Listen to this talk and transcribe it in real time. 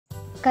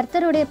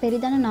கர்த்தருடைய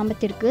பெரிதான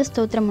நாமத்திற்கு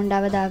ஸ்தோத்திரம்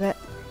உண்டாவதாக.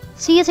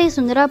 CSI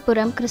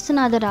சுந்தராபுரம்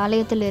கிறிஸ்துநாதர்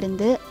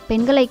ஆலயத்திலிருந்து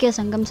பெண்கள் ஐக்கிய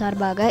சங்கம்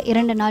சார்பாக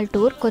 2 நாள்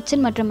டூர்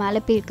கொச்சின் மற்றும்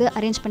ஆலப்பிற்கு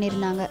அரேஞ்ச்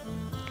பண்ணியிருந்தாங்க.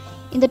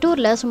 இந்த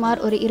டூரில்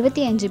சுமார் ஒரு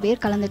 25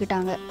 பேர்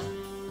கலந்துக்கிட்டாங்க.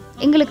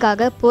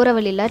 எங்களுக்காக போகிற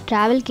வழியில்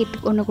ட்ராவல் கிட்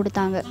ஒன்று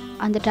கொடுத்தாங்க.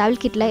 அந்த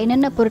ட்ராவல் கிட்டில்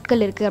என்னென்ன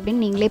பொருட்கள் இருக்குது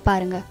அப்படின்னு நீங்களே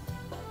பாருங்கள்.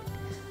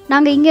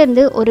 நாங்கள்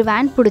இங்கேருந்து ஒரு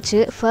வேன்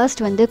பிடிச்சி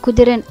ஃபர்ஸ்ட் வந்து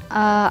குதிரன்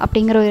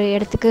அப்படிங்கிற ஒரு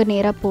இடத்துக்கு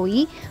நேராக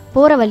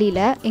போகிற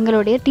வழியில்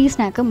எங்களுடைய டீ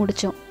ஸ்நாக்கை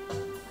முடித்தோம்.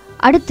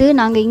 அடுத்து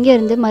நாங்கள்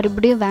இங்கேருந்து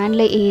மறுபடியும்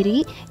வேனில் ஏறி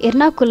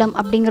எர்ணாகுளம்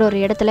அப்படிங்கிற ஒரு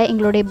இடத்துல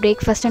எங்களுடைய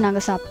பிரேக்ஃபாஸ்ட்டை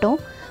நாங்கள் சாப்பிட்டோம்.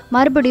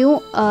 மறுபடியும்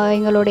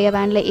எங்களுடைய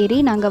வேனில் ஏறி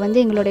நாங்கள்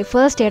வந்து எங்களுடைய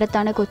ஃபர்ஸ்ட்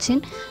இடத்தான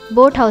கொச்சின்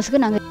போட்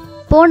ஹவுஸுக்கு நாங்கள்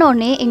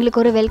போனோடனே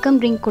எங்களுக்கு ஒரு வெல்கம்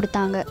ட்ரிங்க்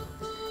கொடுத்தாங்க.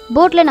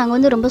 போட்டில் நாங்கள்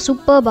வந்து ரொம்ப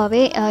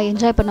சூப்பர்பாகவே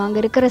என்ஜாய் பண்ணோம்.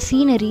 அங்கே இருக்கிற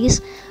சீனரிஸ்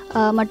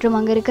மற்றும்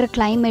அங்கே இருக்கிற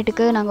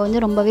கிளைமேட்டுக்கு நாங்கள்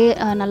வந்து ரொம்பவே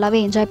நல்லாவே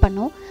என்ஜாய்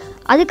பண்ணோம்.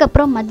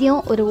 அதுக்கப்புறம்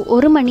மதியம் ஒரு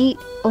 1 மணி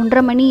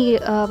 1:30 மணி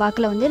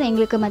வாக்கில் வந்து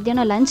எங்களுக்கு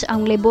மத்தியானம் லஞ்ச்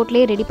அவங்களே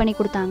போட்லேயே ரெடி பண்ணி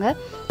கொடுத்தாங்க.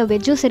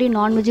 வெஜ்ஜும் சரி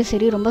நான்வெஜ்ஜும்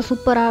சரி ரொம்ப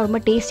சூப்பராக ரொம்ப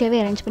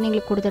டேஸ்டியாகவே அரேஞ்ச் பண்ணி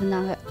எங்களுக்கு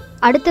கொடுத்துருந்தாங்க.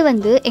 அடுத்து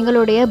வந்து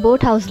எங்களுடைய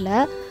போட் ஹவுஸில்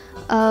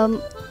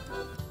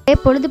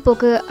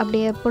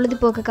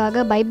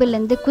பொழுதுபோக்குக்காக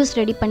பைபிள்லேருந்து குவிஸ்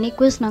ரெடி பண்ணி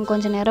குவிஸ் நாங்கள்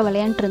கொஞ்சம் நேரம்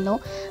விளையாண்டுருந்தோம்.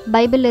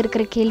 பைபிளில்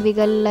இருக்கிற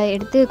கேள்விகளில்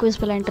எடுத்து குவிஸ்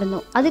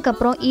விளையாண்டுருந்தோம்.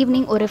 அதுக்கப்புறம்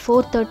ஈவினிங் ஒரு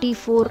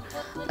 4:34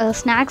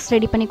 ஸ்நாக்ஸ்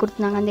ரெடி பண்ணி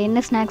கொடுத்துருந்தாங்க. அந்த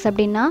என்ன ஸ்நாக்ஸ்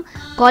அப்படின்னா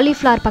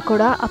காலிஃப்ளவர்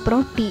பக்கோடா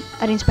அப்புறம் டீ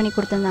அரேஞ்ச் பண்ணி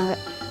கொடுத்துருந்தாங்க.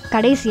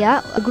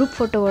 கடைசியாக குரூப்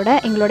ஃபோட்டோவோட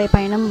எங்களுடைய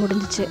பயணம்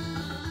முடிஞ்சிச்சு.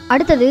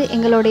 அடுத்தது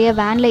எங்களுடைய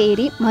வேனில்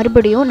ஏறி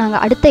மறுபடியும்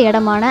நாங்கள் அடுத்த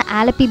இடமான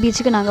ஆலப்பி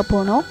பீச்சுக்கு நாங்கள்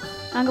போனோம்.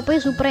 நாங்கள்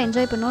போய் சூப்பராக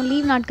என்ஜாய் பண்ணோம்.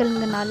 லீவ்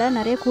நாட்கள்ங்கிறனால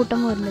நிறைய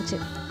கூட்டமும் இருந்துச்சு.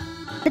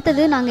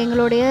 அடுத்தது நாங்கள்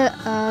எங்களுடைய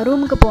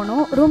ரூமுக்கு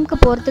போனோம். ரூமுக்கு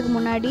போகிறதுக்கு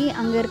முன்னாடி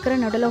அங்கே இருக்கிற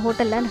நடுவில்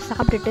ஹோட்டலில்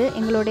சாப்பிட்டுட்டு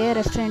எங்களுடைய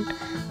ரெஸ்டாரண்ட்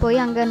போய்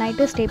அங்கே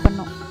நைட்டு ஸ்டே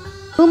பண்ணோம்.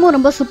 ரூமும்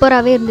ரொம்ப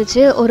சூப்பராகவே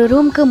இருந்துச்சு. ஒரு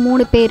ரூமுக்கு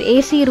 3 பேர்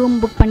ஏசி ரூம்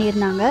புக்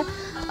பண்ணியிருந்தாங்க.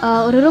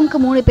 ஒரு ரூமுக்கு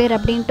 3 பேர்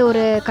அப்படின்ட்டு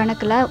ஒரு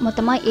கணக்கில்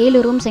மொத்தமாக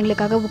 7 ரூம்ஸ்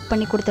எங்களுக்காக புக்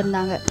பண்ணி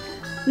கொடுத்துருந்தாங்க.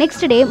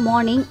 நெக்ஸ்ட் டே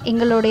மார்னிங்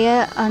எங்களுடைய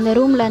அந்த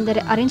ரூமில் அந்த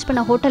அரேஞ்ச்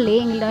பண்ண ஹோட்டல்லே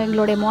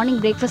எங்களுடைய மார்னிங்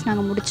பிரேக்ஃபாஸ்ட்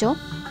நாங்கள் முடித்தோம்.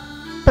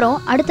 அப்புறம்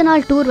அடுத்த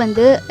நாள் டூர்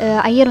வந்து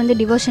ஐயர் வந்து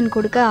டிவோஷன்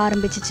கொடுக்க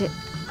ஆரம்பிச்சிச்சு.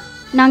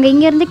 நாங்கள்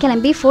இங்கேருந்து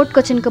கிளம்பி ஃபோர்ட்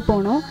கொச்சினுக்கு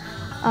போனோம்.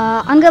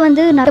 அங்கே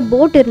வந்து நிறைய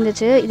போட்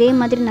இருந்துச்சு. இதே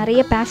மாதிரி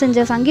நிறைய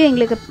பேசஞ்சர்ஸ் அங்கேயும்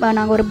எங்களுக்கு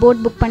நாங்கள் ஒரு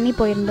போட் புக் பண்ணி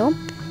போயிருந்தோம்.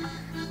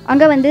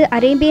 அங்கே வந்து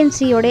அரேபியன்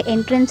சீயோட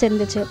என்ட்ரன்ஸ்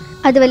இருந்துச்சு.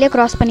 அது வழியாக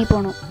க்ராஸ் பண்ணி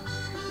போனோம்.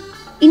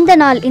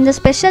 இந்த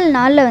ஸ்பெஷல்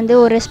நாளில் வந்து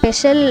ஒரு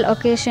ஸ்பெஷல்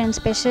ஒகேஷன்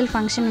ஸ்பெஷல்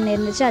ஃபங்க்ஷன் ஒன்று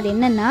இருந்துச்சு. அது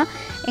என்னென்னா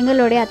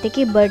எங்களுடைய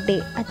அத்தைக்கு பர்த்டே.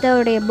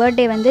 அத்தையோடைய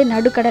பர்த்டே வந்து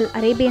நடுக்கடல்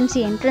அரேபியன் சி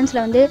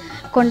என்ட்ரன்ஸில் வந்து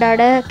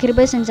கொண்டாட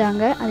கிருபை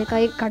செஞ்சாங்க.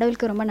 அதுக்காக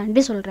கடவுளுக்கு ரொம்ப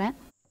நன்றி சொல்கிறேன்.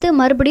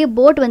 மறுபடியும்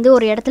போட் வந்து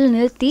ஒரு இடத்துல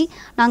நிறுத்தி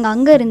நாங்கள்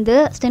அங்கே இருந்து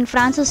சென்ட்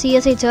ஃப்ரான்சிஸ்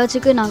CSI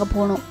சர்ச்சுக்கு நாங்கள்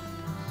போனோம்.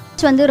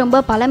 சர்ச் வந்து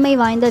ரொம்ப பழமை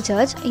வாய்ந்த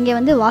சர்ச். இங்கே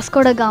வந்து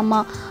வாஸ்கோட காமா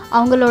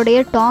அவங்களுடைய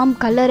டாம்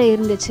கல்லறை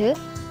இருந்துச்சு.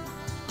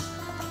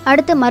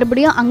 அடுத்து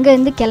மறுபடியும்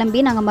அங்கேருந்து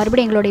கிளம்பி நாங்கள்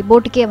மறுபடியும் எங்களுடைய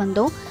போட்டுக்கே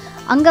வந்தோம்.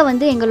 அங்கே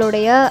வந்து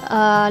எங்களுடைய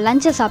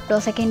லஞ்சை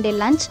சாப்பிட்டோம். செகண்ட் டே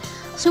லஞ்ச்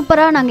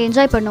சூப்பராக நாங்கள்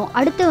என்ஜாய் பண்ணோம்.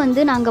 அடுத்து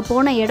வந்து நாங்கள்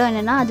போன இடம்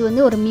என்னென்னா அது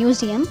வந்து ஒரு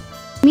மியூசியம்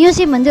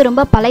வந்து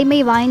ரொம்ப பழமை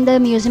வாய்ந்த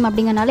மியூசியம்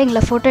அப்படிங்கிறனால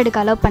எங்களை ஃபோட்டோ எடுக்க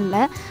அலோவ் பண்ணல.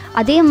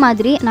 அதே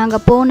மாதிரி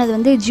நாங்கள் போனது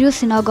வந்து ஜூஸ்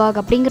சினாகாக்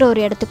அப்படிங்கிற ஒரு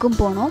இடத்துக்கும்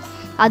போனோம்.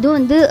 அதுவும்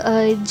வந்து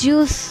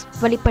ஜூஸ்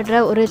வழிபடுற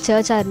ஒரு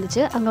சர்ச்சாக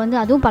இருந்துச்சு. அங்கே வந்து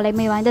அதுவும்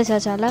பழமை வாய்ந்த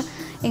சர்ச்சால்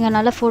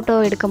எங்களால் ஃபோட்டோ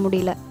எடுக்க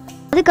முடியல.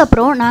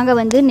 அதுக்கப்புறம் நாங்கள்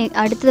வந்து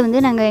அடுத்தது வந்து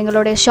நாங்கள்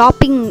எங்களுடைய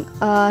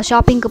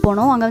ஷாப்பிங்க்கு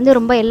போனோம். அங்கே வந்து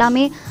ரொம்ப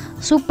எல்லாமே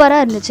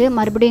சூப்பராக இருந்துச்சு.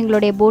 மறுபடியும்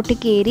எங்களுடைய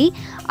போட்டுக்கு ஏறி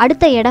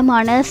அடுத்த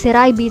இடமான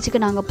செராய்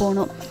பீச்சுக்கு நாங்கள்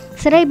போனோம்.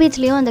 செராய்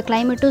பீச்லேயும் அந்த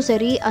கிளைமேட்டும்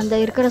சரி அந்த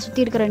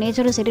சுற்றி இருக்கிற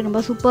நேச்சரும் சரி ரொம்ப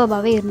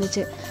சூப்பராகவே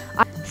இருந்துச்சு.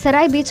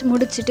 செராய்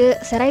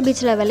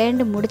பீச்சில்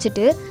விளையாண்டு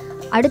முடிச்சுட்டு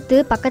அடுத்து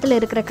பக்கத்தில்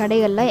இருக்கிற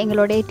கடைகளில்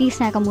எங்களுடைய டீ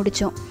ஸ்நாக்கை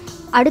முடித்தோம்.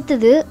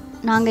 அடுத்தது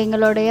நாங்கள்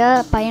எங்களுடைய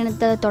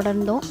பயணத்தை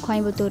தொடர்ந்தோம்.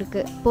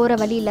 கோயம்புத்தூருக்கு போகிற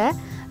வழியில்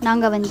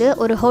நாங்கள் வந்து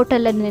ஒரு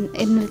ஹோட்டலில்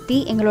நிறுத்தி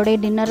எங்களுடைய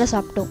டின்னரை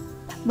சாப்பிட்டோம்.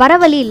 வர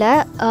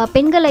வழியில்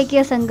பெண்கள்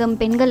ஐக்கிய சங்கம்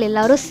பெண்கள்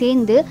எல்லோரும்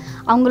சேர்ந்து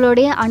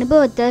அவங்களுடைய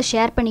அனுபவத்தை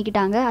ஷேர்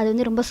பண்ணிக்கிட்டாங்க. அது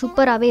வந்து ரொம்ப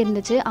சூப்பராகவே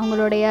இருந்துச்சு.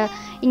 அவங்களுடைய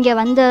இங்கே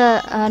வந்த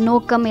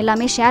நோக்கம்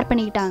எல்லாமே ஷேர்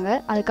பண்ணிக்கிட்டாங்க.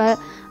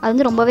 அது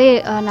வந்து ரொம்பவே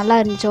நல்லா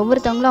இருந்துச்சு.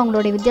 ஒவ்வொருத்தவங்களும்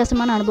அவங்களுடைய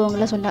வித்தியாசமான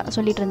அனுபவங்களை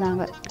சொல்லிகிட்டு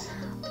இருந்தாங்க.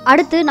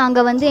 அடுத்து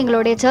நாங்கள் வந்து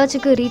எங்களுடைய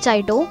சர்ச்சுக்கு ரீச்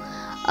ஆகிட்டோம்.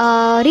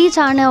 ரீச்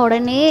ஆன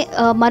உடனே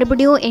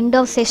மறுபடியும் எண்ட்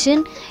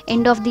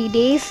ஆஃப் தி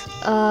டேஸ்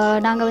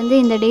நாங்கள் வந்து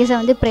இந்த டேஸை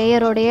வந்து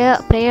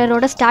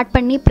ப்ரேயரோட ஸ்டார்ட்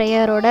பண்ணி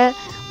ப்ரேயரோட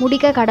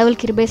முடிக்க கடவுள்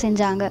கிருபை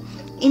செஞ்சாங்க.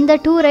 இந்த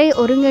டூரை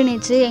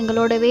ஒருங்கிணைச்சு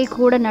எங்களோடவே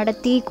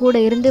கூட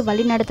இருந்து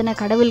வழி நடத்தின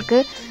கடவுளுக்கு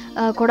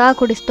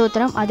கொடி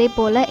ஸ்தோத்திரம். அதே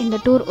போல் இந்த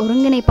டூர்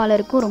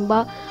ஒருங்கிணைப்பாளருக்கும்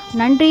ரொம்ப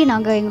நன்றி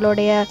நாங்கள்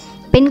எங்களுடைய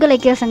பெண்கள்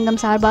ஐக்கிய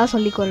சங்கம் சார்பாக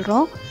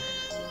சொல்லிக்கொள்கிறோம்.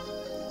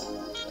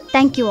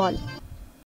 Thank you all.